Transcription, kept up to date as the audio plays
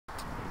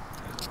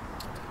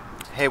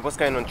Hey, what's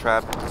going on,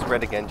 Trab? It's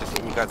Red again, just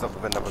hitting you guys up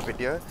with another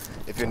video.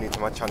 If you're new to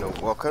my channel,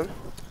 welcome.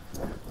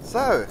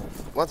 So,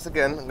 once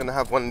again, I'm going to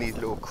have one of these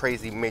little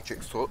crazy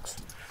matrix talks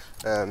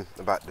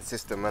about the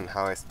system and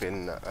how it's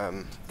been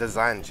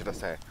designed, should I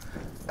say.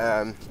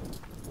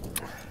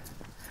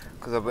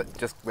 Because I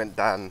just went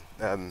down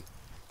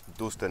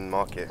Dalston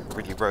Market,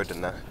 Ridley Road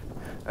and that,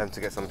 to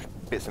get some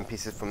bits and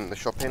pieces from the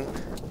shopping,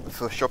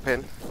 because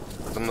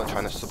I'm not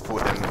trying to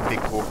support them big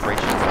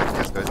corporations like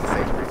Tesco's and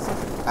Sainsbury's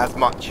as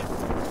much.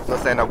 I'm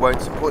not saying I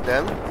won't support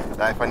them,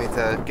 like if I need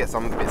to get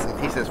some bits and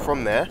pieces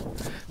from there,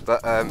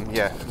 but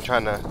yeah, I'm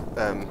trying to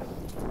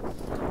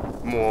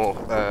more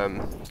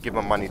give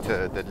my money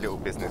to the little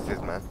businesses,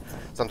 man.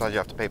 Sometimes you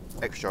have to pay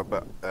extra,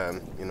 but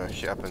you know,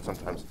 shit happens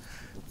sometimes.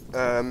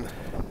 Yeah,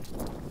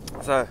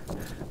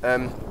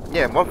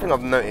 one thing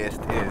I've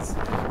noticed is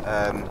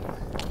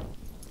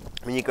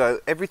when you go,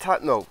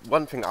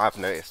 one thing I've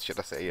noticed, should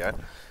I say, yeah,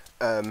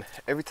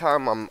 every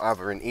time I'm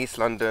either in East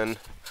London,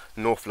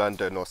 North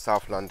London or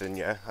South London,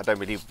 yeah, I don't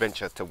really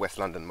venture to West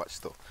London much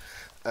still,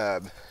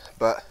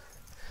 but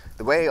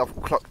the way I've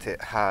clocked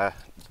it, how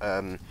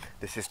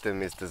the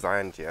system is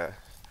designed, yeah,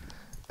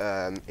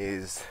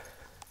 is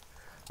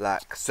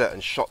like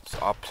certain shops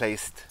are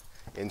placed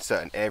in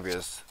certain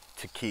areas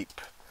to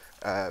keep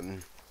I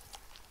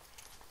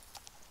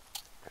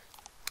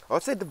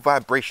would say the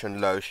vibration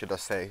low, should I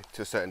say,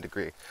 to a certain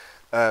degree,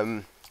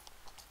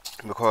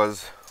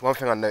 because one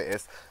thing I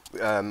noticed,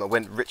 I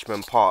went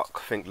Richmond Park, I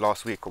think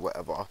last week or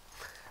whatever,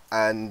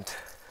 and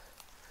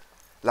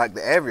like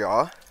the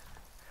area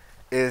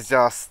is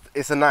just,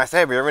 it's a nice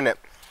area, isn't it?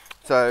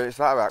 So it's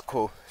like, alright,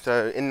 cool.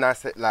 So in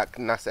nicer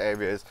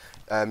areas,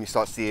 you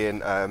start seeing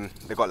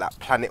they got like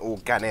Planet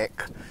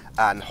Organic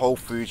and Whole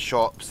Food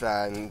shops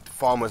and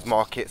farmers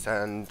markets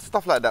and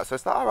stuff like that. So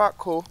it's like, alright,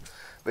 cool.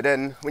 But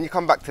then when you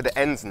come back to the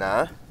ends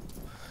now,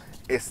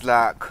 it's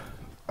like,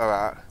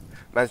 alright,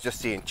 man's just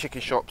seeing chicken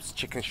shops,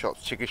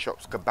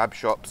 kebab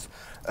shops,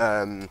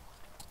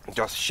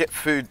 just shit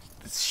food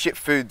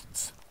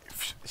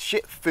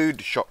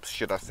shops,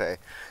 should I say.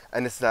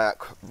 And it's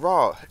like,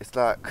 raw, it's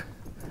like,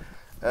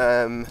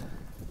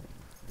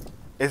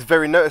 it's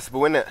very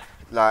noticeable, isn't it?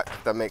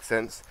 Like, that makes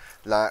sense.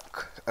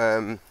 Like,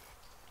 should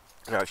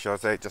I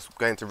say, just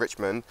going to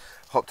Richmond,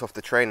 hopped off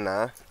the train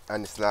now,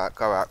 and it's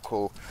like, alright,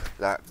 cool.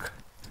 Like,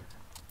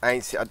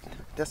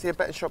 did I see a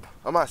betting shop?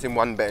 I might have seen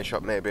one betting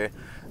shop maybe,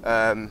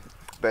 but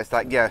it's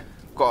like, yeah,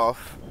 got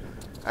off,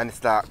 and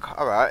it's like,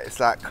 alright, it's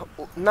like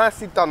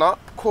nicely done up,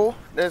 cool,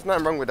 there's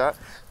nothing wrong with that,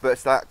 but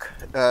it's like,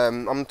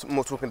 I'm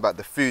more talking about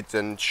the foods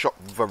and shop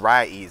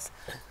varieties,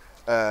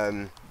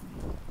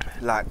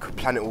 like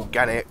Planet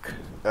Organic,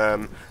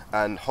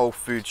 and Whole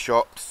Food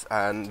shops,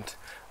 and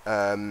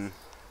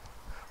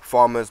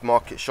farmers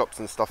market shops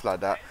and stuff like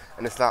that,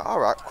 and it's like,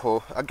 alright,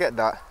 cool, I get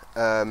that.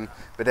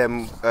 But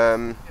then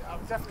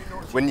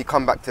when you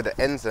come back to the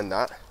ends and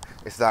that,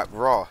 it's like,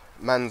 raw,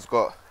 man's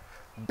got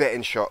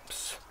betting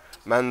shops,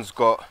 man's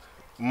got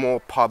more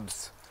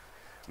pubs,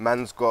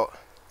 man's got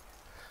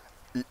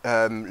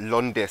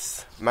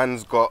Londis,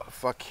 man's got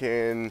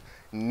fucking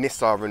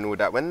Nissa and all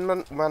that. When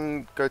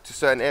man go to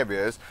certain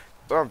areas,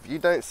 bruv, you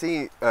don't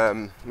see,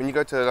 when you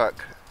go to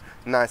like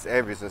nice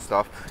areas and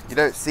stuff, you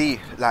don't see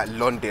like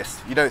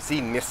Londis, you don't see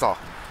Nissa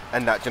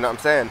and that, do you know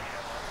what I'm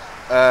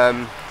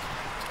saying?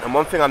 And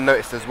one thing I've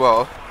noticed as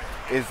well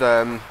is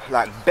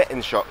like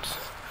betting shops.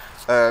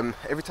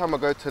 Every time I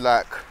go to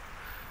like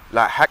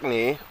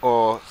Hackney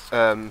or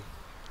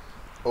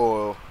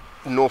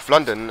North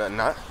London and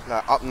that,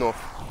 like up north,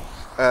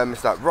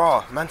 it's like,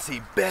 raw, man,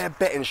 see bare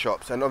betting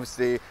shops, and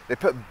obviously they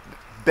put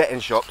betting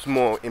shops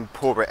more in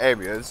poorer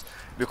areas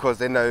because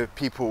they know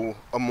people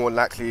are more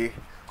likely,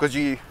 because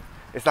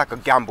it's like a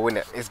gamble,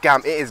 innit? It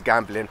is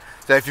gambling.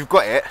 So if you've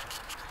got it,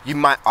 you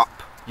might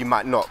up, you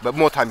might not, but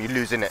more time you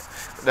lose in it.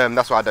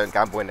 That's why I don't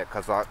gamble in it,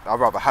 because I'd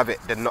rather have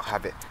it than not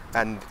have it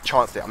and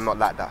chance it. I'm not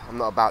like that. I'm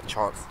not about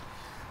chance.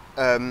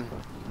 Yeah,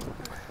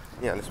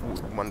 let's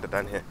wander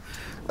down here.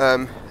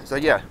 So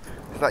yeah,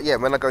 it's like, yeah,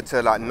 when I go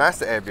to like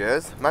nicer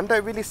areas, man,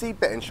 don't really see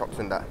betting shops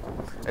and that,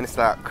 and it's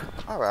like,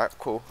 all right,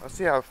 cool, I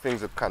see how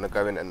things are kind of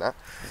going and that.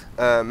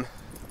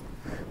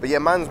 But yeah,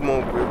 man's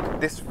more,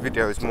 this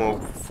video is more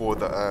for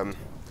the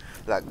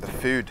like the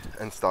food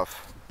and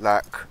stuff,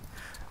 like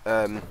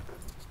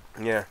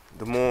yeah,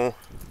 the more,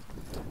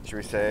 should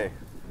we say,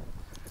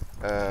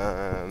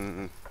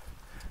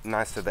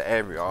 nicer the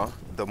area,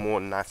 the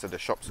more nicer the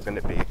shops are going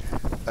to be.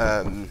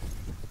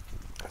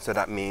 So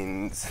that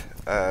means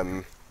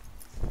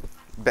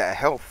better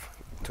health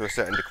to a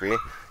certain degree.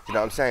 You know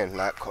what I'm saying?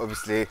 Like,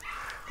 obviously,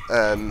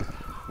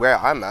 where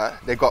I'm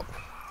at, they got,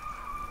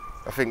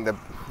 I think the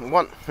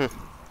one, I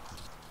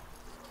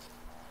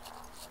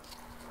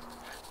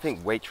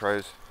think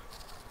Waitrose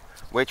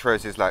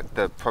is like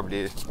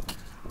probably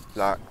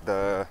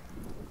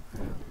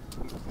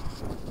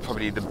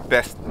the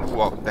best,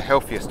 well, the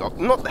healthiest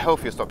not the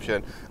healthiest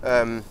option.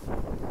 I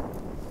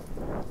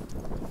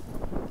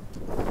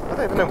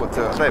don't even know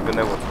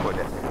what to put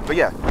it. But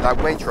yeah, like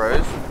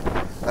Waitrose,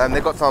 they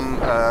got some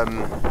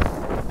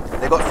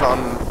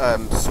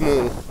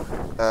small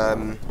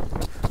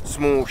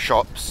small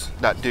shops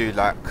that do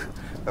like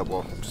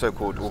well,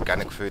 so-called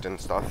organic food and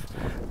stuff,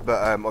 but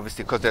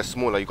obviously because they're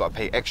smaller you got to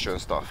pay extra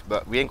and stuff.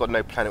 But we ain't got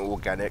no Planet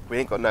Organic, we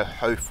ain't got no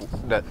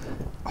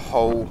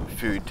whole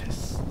food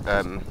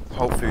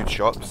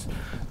shops,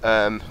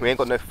 we ain't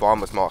got no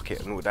farmers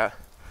market and all that.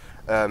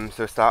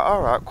 So it's like,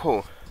 all right,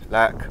 cool.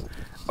 Like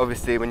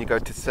obviously when you go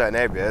to certain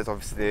areas,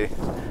 obviously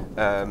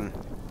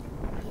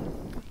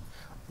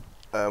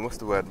what's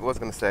the word, what was I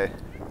going to say,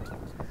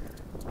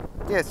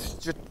 yeah, it's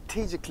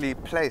strategically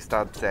placed,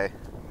 I'd say.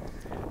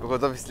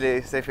 Because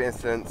obviously, say for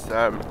instance,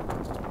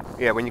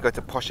 yeah, when you go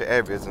to posher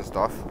areas and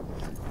stuff,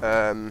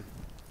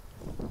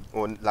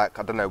 or like,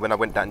 I don't know, when I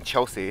went down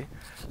Chelsea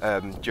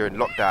during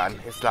lockdown,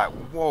 it's like,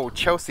 whoa,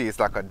 Chelsea is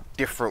like a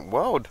different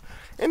world,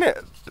 isn't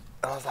it?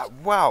 I was like,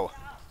 wow.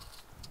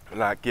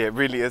 Like, yeah, it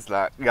really is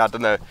like, yeah, I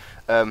don't know.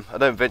 I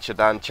don't venture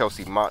down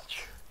Chelsea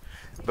much,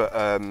 but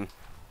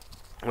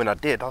when I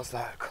did, I was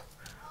like,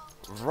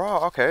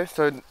 right, okay.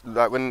 So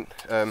like when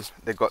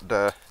they got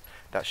that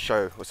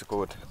show, what's it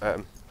called?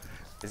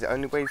 Is it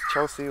Only Ways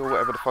Chelsea or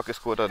whatever the fuck it's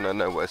called? I don't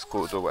know what it's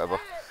called or whatever.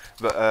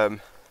 But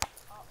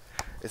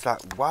it's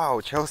like,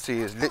 wow,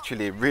 Chelsea is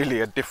literally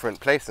really a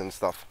different place and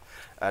stuff.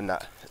 And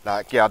that,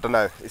 like, yeah, I don't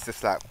know. It's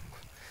just like,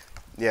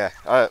 yeah.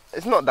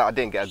 It's not that I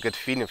didn't get a good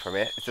feeling from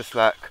it. It's just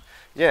like,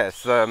 yeah,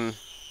 it's yeah,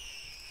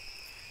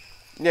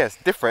 it's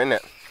different,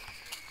 isn't it?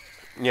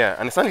 Yeah,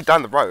 and it's only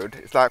down the road.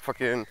 It's like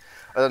fucking,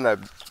 I don't know,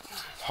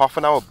 half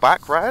an hour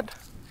back ride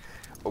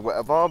or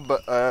whatever.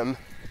 But I'm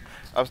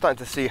starting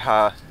to see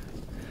how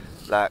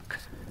like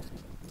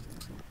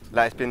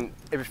it's been,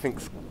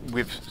 everything's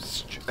with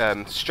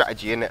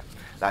strategy in it,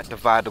 like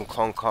divide and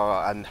conquer,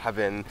 and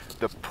having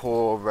the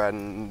poor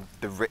and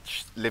the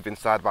rich living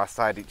side by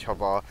side each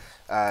other,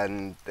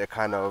 and they're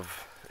kind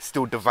of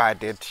still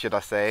divided, should I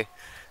say.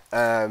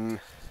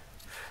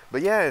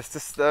 But yeah, it's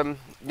just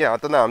yeah, I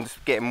don't know, I'm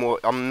just getting more,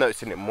 I'm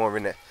noticing it more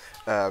in it,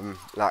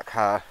 like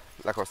how,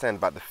 like I was saying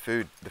about the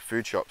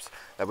food shops,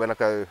 like when I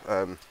go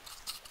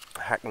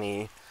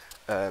Hackney,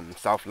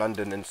 South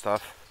London and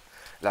stuff,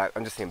 like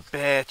I'm just seeing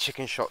bare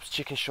chicken shops,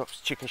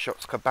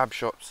 kebab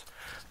shops,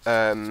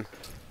 and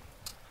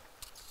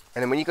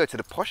then when you go to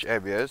the posh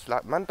areas,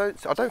 like I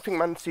don't think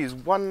man sees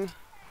one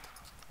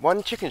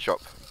chicken shop,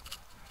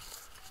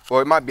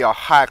 or it might be a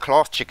high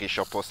class chicken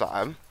shop or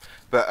something,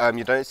 but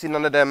you don't see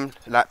none of them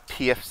like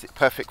PFC,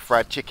 perfect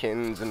fried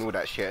chickens and all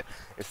that shit.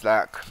 It's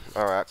like,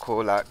 all right,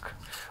 cool. Like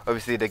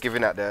obviously they're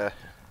giving out the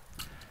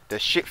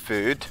shit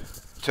food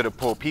to the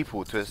poor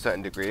people to a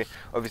certain degree.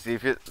 Obviously,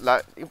 if you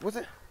like, was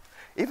it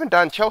even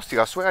down Chelsea?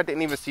 I swear I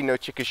didn't even see no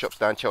chicken shops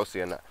down Chelsea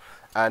and that.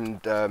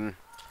 And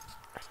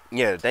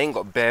yeah, they ain't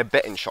got bare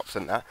betting shops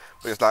and that.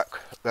 But it's like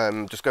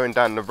just going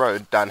down the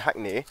road down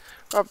Hackney,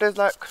 there's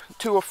like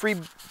 2 or 3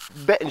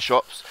 betting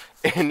shops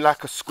in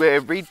like a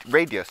square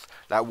radius.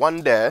 Like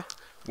one there,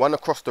 one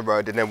across the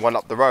road, and then one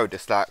up the road.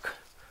 It's like,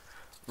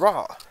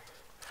 rah.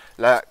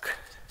 Like,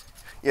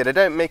 yeah, they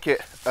don't make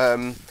it.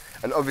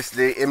 And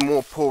obviously in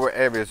more poorer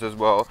areas as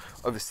well,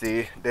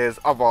 obviously there's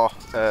other,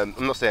 I'm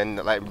not saying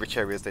that like in rich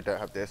areas they don't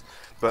have this,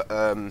 but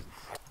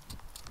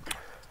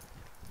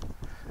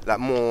like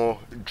more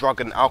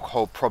drug and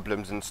alcohol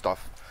problems and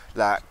stuff,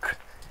 like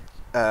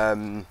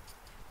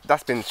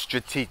that's been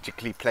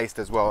strategically placed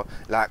as well.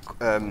 Like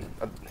when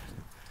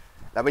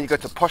you go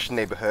to posh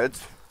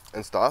neighborhoods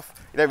and stuff,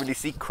 you don't really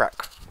see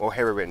crack or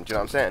heroin, do you know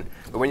what I'm saying?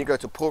 But when you go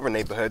to poorer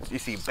neighborhoods, you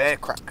see bare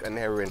crack and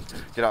heroin, do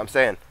you know what I'm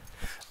saying?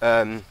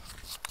 And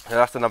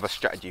that's another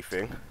strategy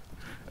thing.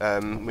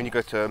 When you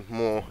go to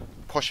more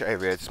posh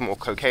areas, it's more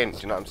cocaine, do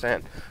you know what I'm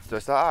saying? So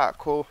it's like, ah,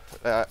 cool.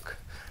 Like,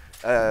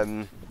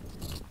 yeah,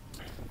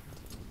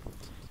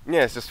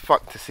 it's just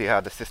fucked to see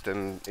how the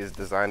system is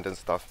designed and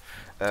stuff.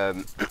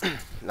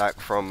 Like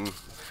from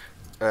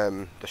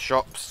the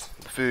shops,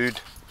 the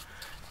food,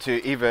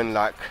 to even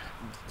like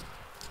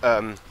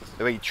the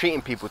way you're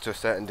treating people to a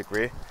certain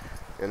degree,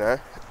 you know.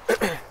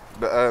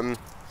 But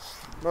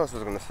what else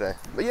was I going to say?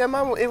 But yeah,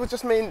 man, it was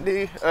just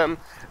mainly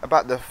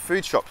about the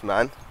food shops,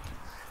 man.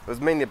 It was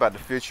mainly about the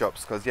food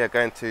shops, because yeah,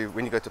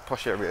 when you go to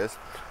posh areas,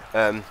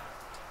 yeah,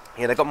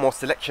 they got more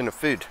selection of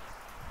food,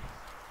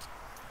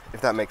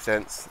 if that makes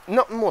sense.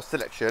 Not more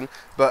selection,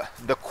 but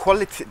the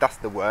quality, that's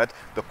the word,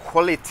 the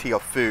quality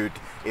of food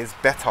is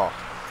better.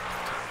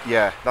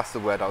 Yeah, that's the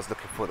word I was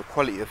looking for. The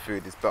quality of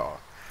food is better,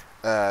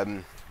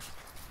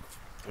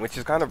 which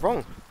is kind of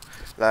wrong.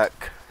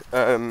 Like,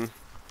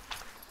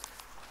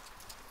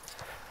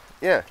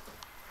 yeah,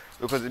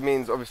 because it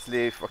means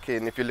obviously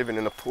fucking if you're living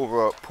in a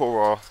poorer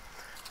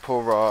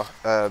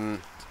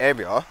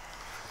area,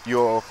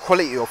 your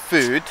quality of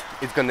food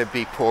is going to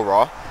be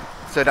poorer,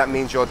 so that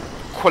means your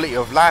quality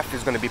of life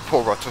is going to be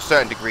poorer to a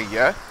certain degree,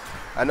 yeah.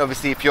 And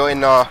obviously if you're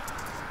in a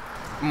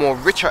more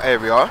richer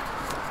area,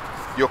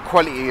 your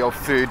quality of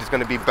food is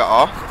going to be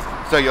better,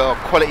 so your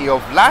quality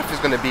of life is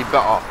going to be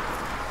better.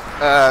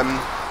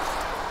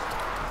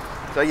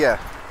 So yeah,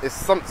 it's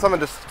some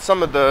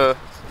of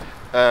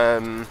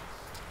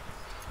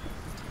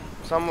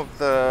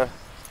the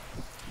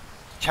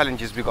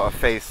challenges we got to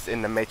face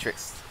in the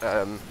Matrix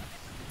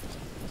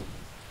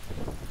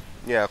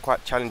yeah,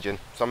 quite challenging.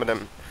 Some of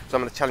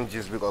the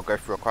challenges we got to go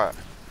through are quite,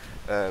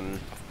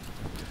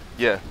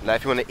 yeah. Like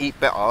if you want to eat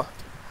better,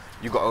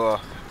 you got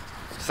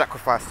to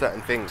sacrifice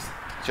certain things,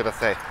 should I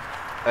say?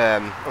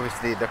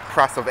 Obviously, the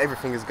price of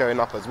everything is going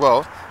up as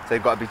well, so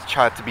you've got to be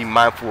trying to be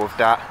mindful of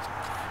that.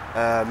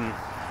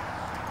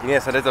 Yeah,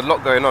 so there's a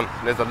lot going on.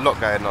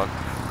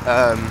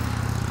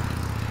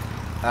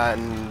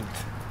 And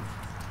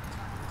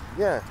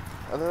yeah,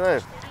 I don't know.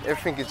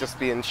 Everything is just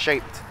being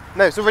shaped.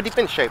 No, it's already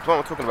been shaped. What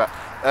am I talking about?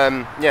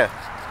 Yeah,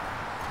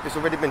 it's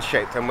already been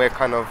shaped, and we're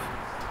kind of,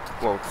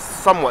 well,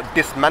 somewhat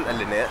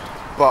dismantling it.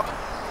 But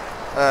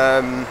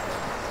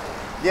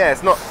yeah,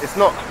 it's not.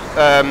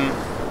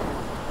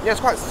 Yeah,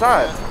 it's quite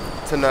sad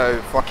to know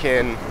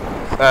fucking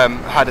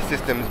how the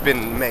system's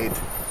been made,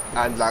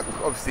 and like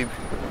obviously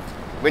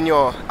when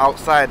you're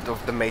outside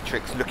of the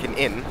matrix looking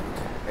in,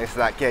 it's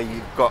like, yeah,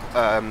 you've got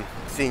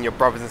seeing your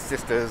brothers and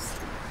sisters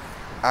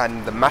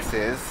and the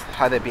masses,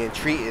 how they're being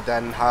treated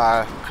and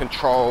how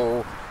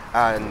control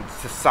and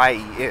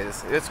society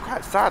is. It's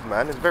quite sad,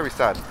 man. It's very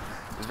sad.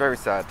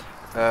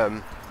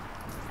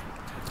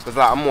 Because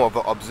like, I'm more of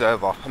an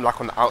observer. I'm like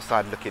on the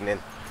outside looking in,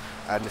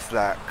 and it's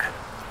like,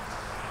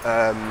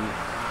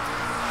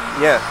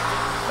 yeah,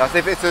 that's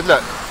if it's a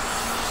look,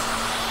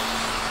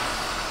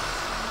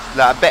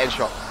 like a betting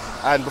shop.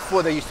 And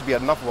before there used to be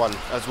another one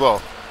as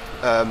well.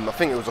 I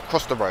think it was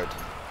across the road.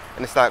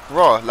 And it's like,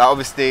 raw, like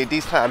obviously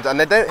these times, and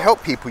they don't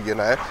help people, you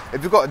know.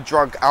 If you've got a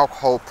drug,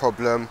 alcohol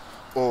problem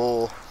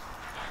or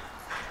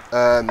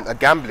a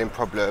gambling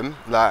problem,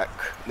 like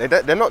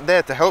they're not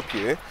there to help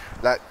you.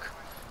 Like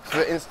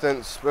for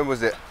instance, when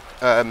was it?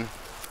 Because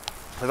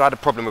I had a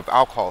problem with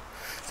alcohol,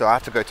 so I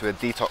had to go to a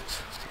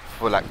detox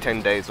for like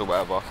 10 days or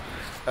whatever.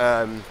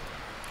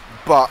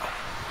 But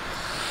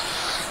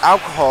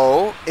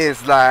alcohol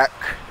is like,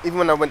 even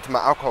when I went to my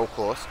alcohol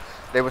course,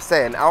 they were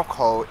saying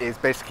alcohol is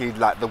basically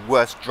like the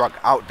worst drug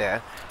out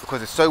there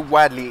because it's so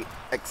widely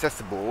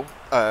accessible.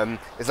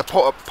 It's a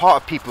part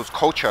of people's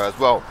culture as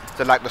well.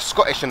 So like the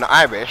Scottish and the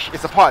Irish,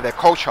 it's a part of their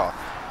culture.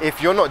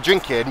 If you're not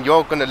drinking,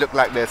 you're gonna look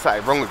like there's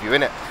something wrong with you,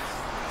 innit?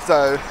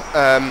 So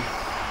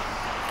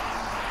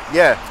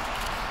yeah,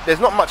 there's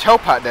not much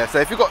help out there. So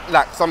if you've got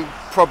like some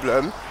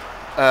problem,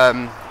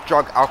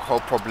 drug, alcohol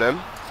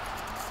problem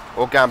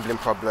or gambling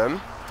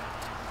problem,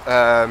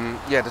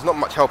 yeah, there's not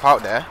much help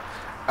out there.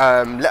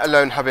 Let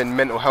alone having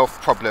mental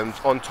health problems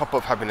on top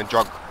of having a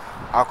drug,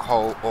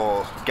 alcohol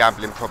or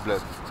gambling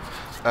problem.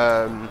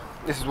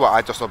 This is what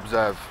I just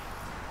observe.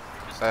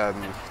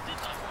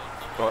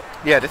 But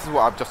yeah, this is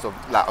what I've just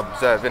like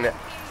observed, innit?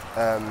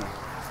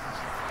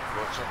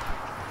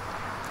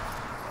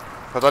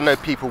 Because I know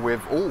people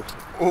with all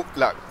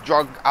like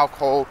drug,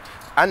 alcohol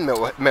and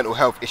mental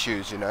health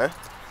issues, you know,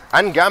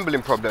 and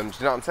gambling problems,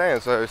 you know what I'm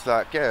saying? So it's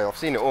like, yeah, I've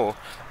seen it all.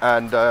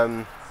 And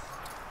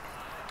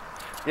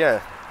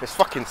yeah, it's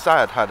fucking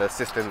sad how the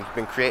system's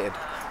been created,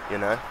 you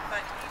know.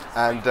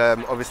 And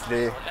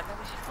obviously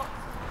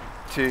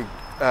to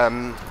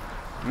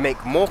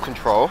make more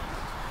control,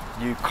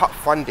 you cut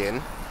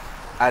funding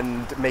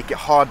and make it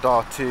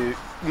harder to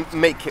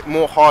make it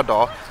more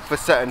harder for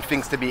certain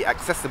things to be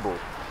accessible.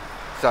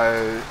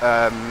 So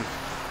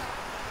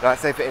like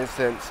say for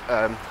instance,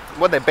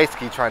 what they're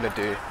basically trying to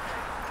do,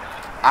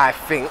 I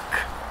think,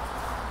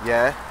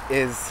 yeah,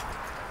 is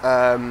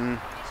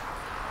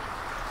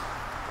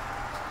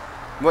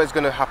what is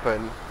going to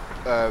happen,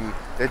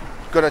 they're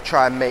going to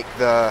try and make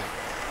the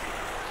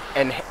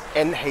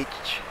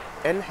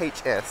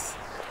NHS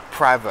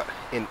private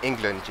in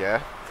England,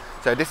 yeah.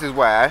 So this is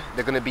where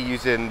they're going to be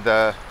using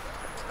the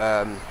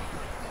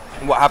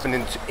what happened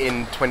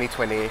in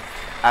 2020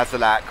 as a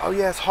like, oh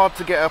yeah, it's hard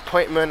to get an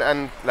appointment,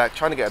 and like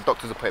trying to get a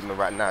doctor's appointment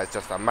right now is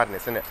just a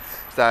madness, isn't it?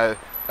 So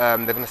they're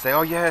going to say,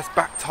 oh yeah, it's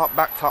backed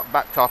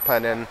up,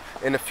 and then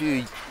in a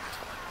few,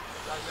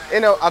 you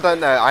know, I don't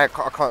know, I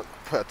can't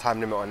put a time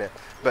limit on it,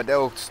 but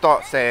they'll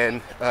start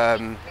saying,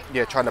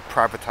 yeah, trying to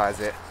privatize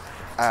it.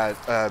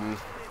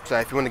 So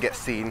if you want to get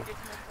seen,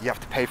 you have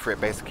to pay for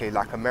it, basically,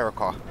 like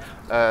America.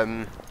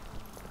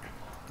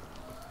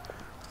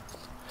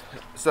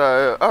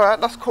 So, alright,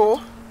 that's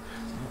cool.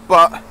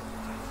 But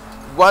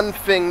one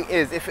thing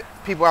is, if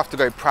people have to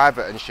go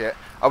private and shit,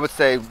 I would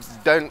say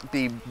don't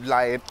be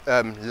lining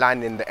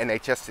the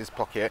NHS's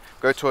pocket.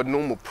 Go to a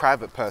normal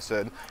private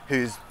person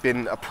who's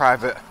been a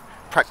private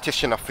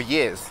practitioner for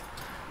years.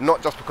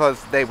 Not just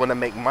because they want to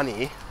make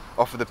money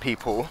off of the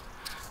people.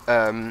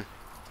 Yeah.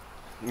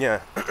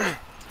 Yeah,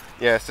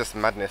 it's just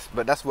madness.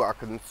 But that's what I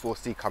can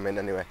foresee coming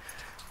anyway.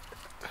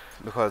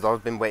 Because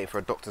I've been waiting for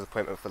a doctor's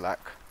appointment for like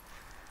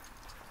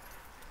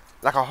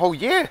a whole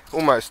year,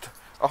 almost.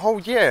 A whole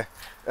year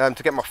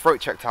to get my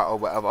throat checked out or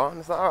whatever. And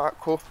it's like, alright,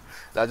 cool.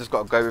 I just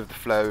got to go with the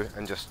flow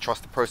and just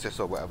trust the process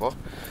or whatever.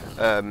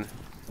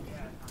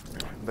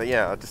 But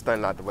yeah, I just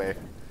don't like the way,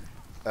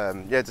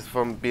 yeah, just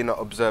from being an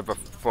observer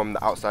from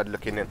the outside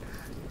looking in.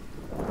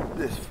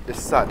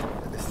 It's sad.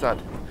 It's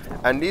sad.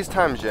 And these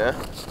times, yeah,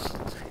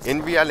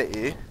 in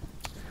reality,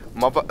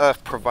 Mother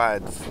Earth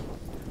provides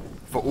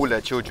for all her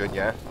children,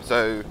 yeah?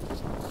 So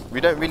we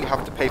don't really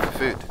have to pay for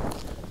food.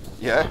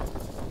 Yeah,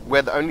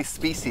 we're the only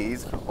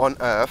species on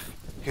Earth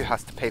who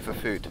has to pay for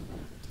food,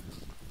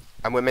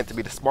 and we're meant to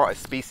be the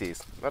smartest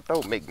species. That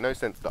don't make no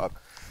sense, dog.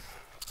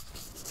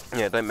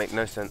 Yeah, it don't make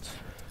no sense.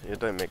 It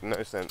don't make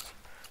no sense.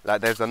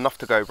 Like, there's enough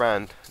to go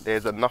round.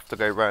 There's enough to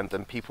go round,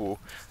 and people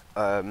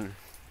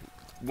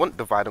want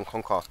divide and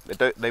conquer. They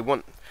don't. They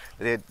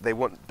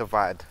want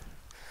divide,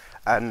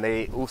 and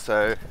they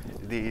also,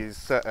 these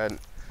certain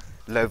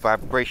low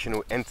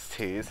vibrational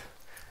entities,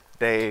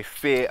 they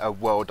fear a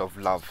world of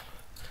love,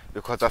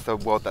 because that's a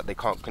world that they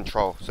can't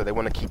control. So they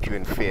want to keep you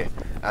in fear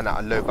and at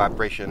a low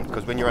vibration,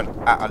 because when you're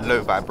at a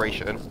low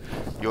vibration,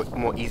 you're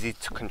more easy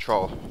to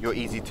control. You're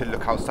easy to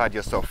look outside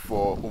yourself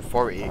for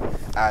authority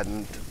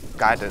and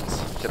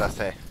guidance, should I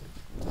say.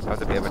 That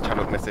was a bit of a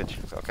channeled message.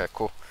 Okay,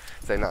 cool.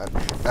 Say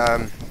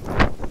nothing.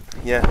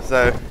 Yeah,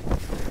 so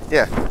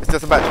yeah, it's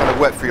just about trying to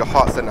work through your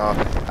heart center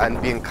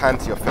and being kind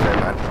to your fellow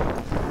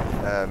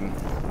man,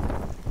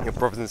 your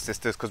brothers and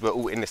sisters, because we're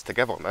all in this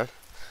together,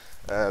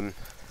 man.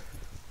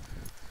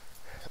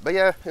 But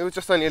yeah, it was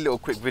just only a little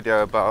quick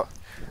video about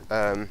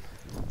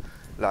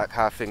like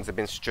how things have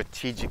been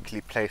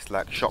strategically placed,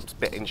 like shops,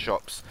 betting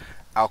shops,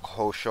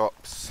 alcohol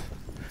shops,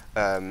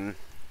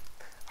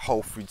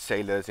 whole food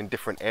sailors in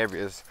different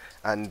areas,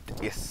 and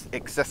it's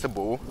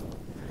accessible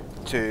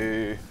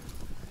to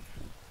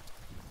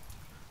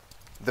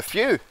the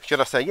few,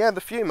 should I say. Yeah, the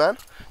few, man.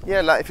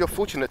 Yeah, like if you're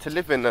fortunate to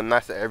live in a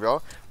nicer area,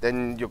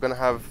 then you're gonna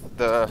have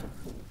the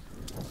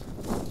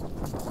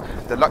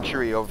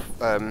luxury of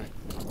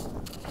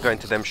going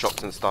to them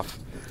shops and stuff.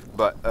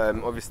 But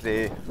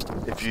obviously,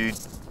 if you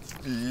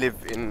live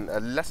in a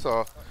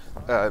lesser,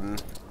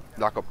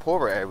 like a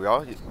poorer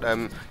area,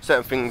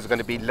 certain things are going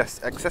to be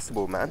less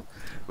accessible, man,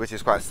 which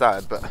is quite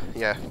sad. But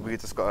yeah, we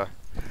just gotta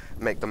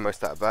make the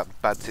most out of that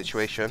bad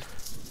situation.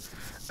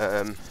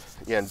 Yeah,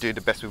 and do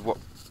the best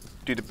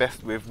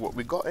with what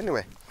we got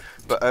anyway.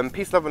 But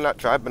peace, love and light,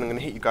 tribe, and I'm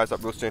gonna hit you guys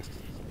up real soon.